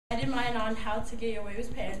guided mine on how to get away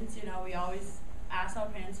with parents. You know, we always ask our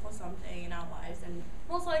parents for something in our lives, and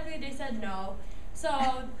most likely they said no. So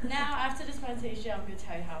now after this presentation, I'm going to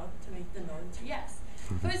tell you how to make the no into yes.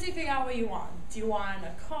 First, you figure out what you want. Do you want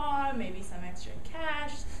a car, maybe some extra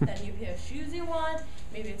cash, that new pair of shoes you want,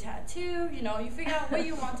 maybe a tattoo? You know, you figure out what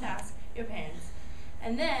you want to ask your parents.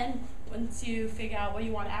 And then, once you figure out what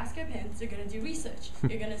you want to ask your parents, you're going to do research.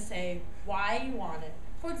 You're going to say why you want it.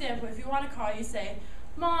 For example, if you want a car, you say,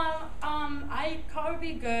 Mom, car would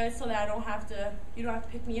be good so that you don't have to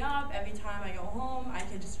pick me up every time I go home. I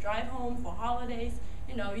can just drive home for holidays.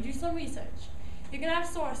 You know, you do some research. You're going to have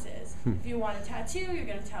sources. If you want a tattoo, you're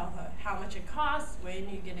going to tell her how much it costs, when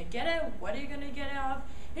you're going to get it, what are you going to get it of.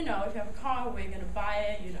 You know, if you have a car, where you're going to buy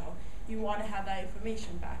it, you know. You want to have that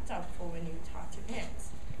information backed up for when you talk to parents.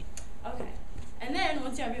 Okay. And then,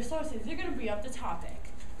 once you have your sources, you're going to bring up the topic.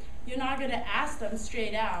 You're not going to ask them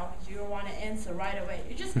straight out. You don't want to answer right away.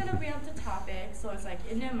 You're just going to bring up the topic so it's like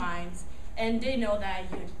in their minds, and they know that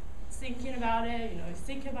you're thinking about it. You know, you're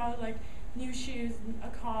thinking about like new shoes, a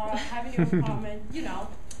car, having your apartment. You know.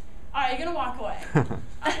 All right, you're going to walk away.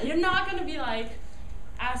 You're not going to be like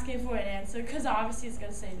asking for an answer because obviously it's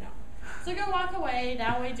going to say no. So you're going to walk away.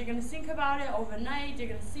 That way, you're going to think about it overnight. You're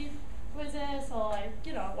going to see what is this, or like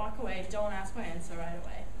you know, walk away. Don't ask for an answer right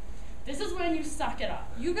away. This is when you suck it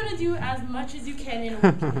up. You're going to do as much as you can in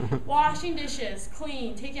a week. Washing dishes,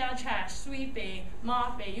 clean, taking out trash, sweeping,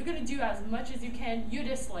 mopping. You're going to do as much as you can. You're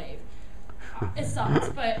the slave. It sucks,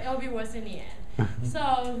 but it'll be worse in the end.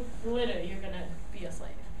 So, literally, you're going to be a slave.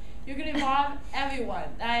 You're going to involve everyone.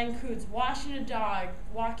 That includes washing a dog,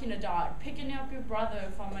 walking a dog, picking up your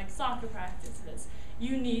brother from, like, soccer practices.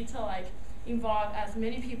 You need to, like, involve as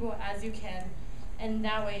many people as you can. And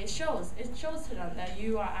that way it shows to them that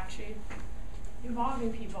you are actually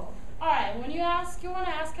involving people. All right, when you want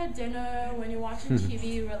to ask at dinner, when you're watching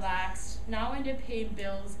TV, relaxed, not when they're paying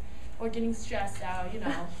bills or getting stressed out, you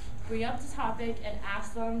know, bring up the topic and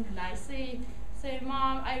ask them nicely. Say,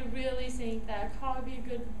 Mom, I really think that car would be a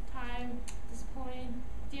good time at this point.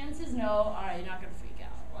 The answer is no. All right, you're not going to freak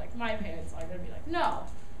out. Like, my parents are going to be like, no.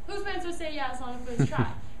 Whose parents would say yes on the first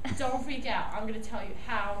try? Don't freak out. I'm going to tell you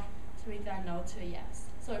how to make that no to a yes.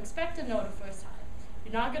 So expect a no the first time.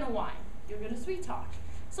 You're not going to whine. You're going to sweet talk.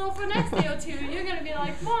 So for the next day or two, you're going to be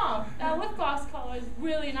like, Mom, that lip gloss color is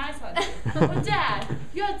really nice on you. Or Dad,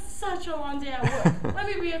 you had such a long day at work. Let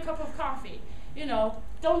me bring you a cup of coffee. You know,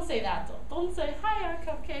 don't say that though. Don't say, hi,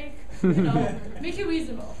 cupcake. You know, make it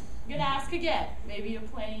reasonable. You're going to ask again. Maybe you're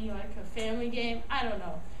playing like a family game. I don't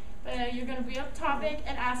know. But you're going to bring up topic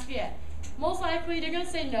and ask again. Most likely, they're going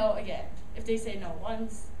to say no again. If they say no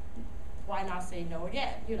once, why not say no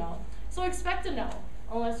again, you know? So expect a no,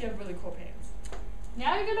 unless you have really cool parents.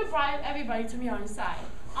 Now you're going to bribe everybody to be on your side.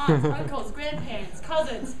 Aunts, uncles, grandparents,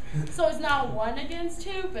 cousins. So it's not 1 against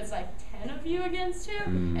 2, but it's like 10 of you against 2.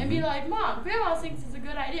 And be like, Mom, Grandma thinks it's a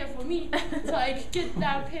good idea for me to like get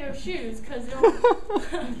that pair of shoes because it'll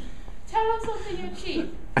tell them something you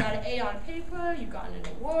achieved. You got an A on paper, you got an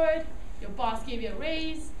award, your boss gave you a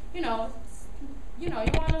raise, you know, you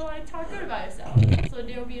want to like talk good about yourself. So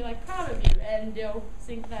they'll be like proud of you and they'll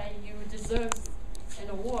think that you deserve an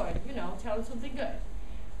award, you know, tell them something good.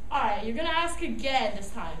 Alright, you're going to ask again this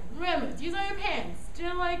time. Remember, these are your parents.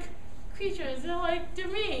 They're like creatures. They're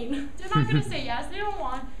mean. They're not going to say yes. They don't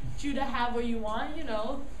want you to have what you want, you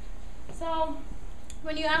know. So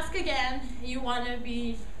when you ask again, you want to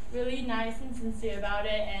be really nice and sincere about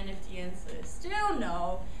it. And if the answer is still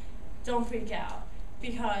no, don't freak out.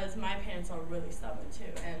 Because my parents are really stubborn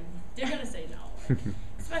too, and they're gonna say no. Like,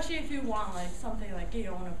 especially if you want like something like get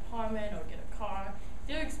your own apartment or get a car,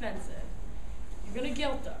 they're expensive. You're gonna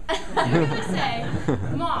guilt them. You're gonna say,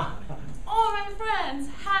 Mom, all my friends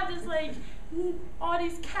have this like all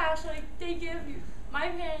these cash like they give you. My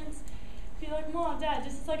parents be like, Mom, Dad,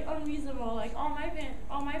 this is like unreasonable. Like all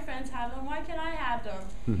my friends have them. Why can't I have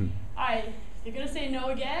them? All right, you're gonna say no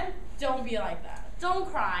again. Don't be like that. Don't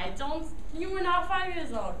cry. You were not 5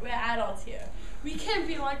 years old. We're adults here. We can't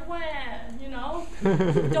be like, wah, you know?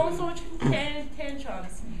 Don't throw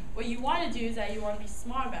tantrums. What you want to do is that you want to be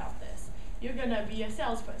smart about this. You're going to be a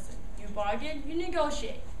salesperson. You bargain, you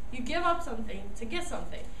negotiate. You give up something to get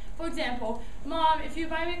something. For example, Mom, if you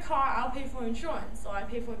buy me a car, I'll pay for insurance, or I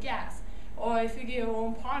pay for gas. Or if you get your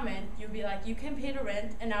own apartment, you'll be like, you can pay the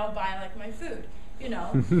rent, and I'll buy like my food. You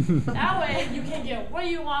know, that way you can get what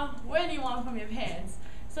you want, when you want from your parents.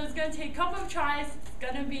 So it's going to take a couple of tries. It's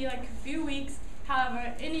going to be like a few weeks.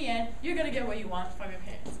 However, in the end, you're going to get what you want from your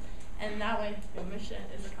parents. And that way, your mission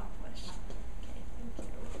is accomplished. Okay, thank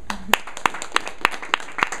you.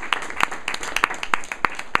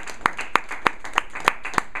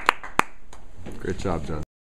 Great job, John.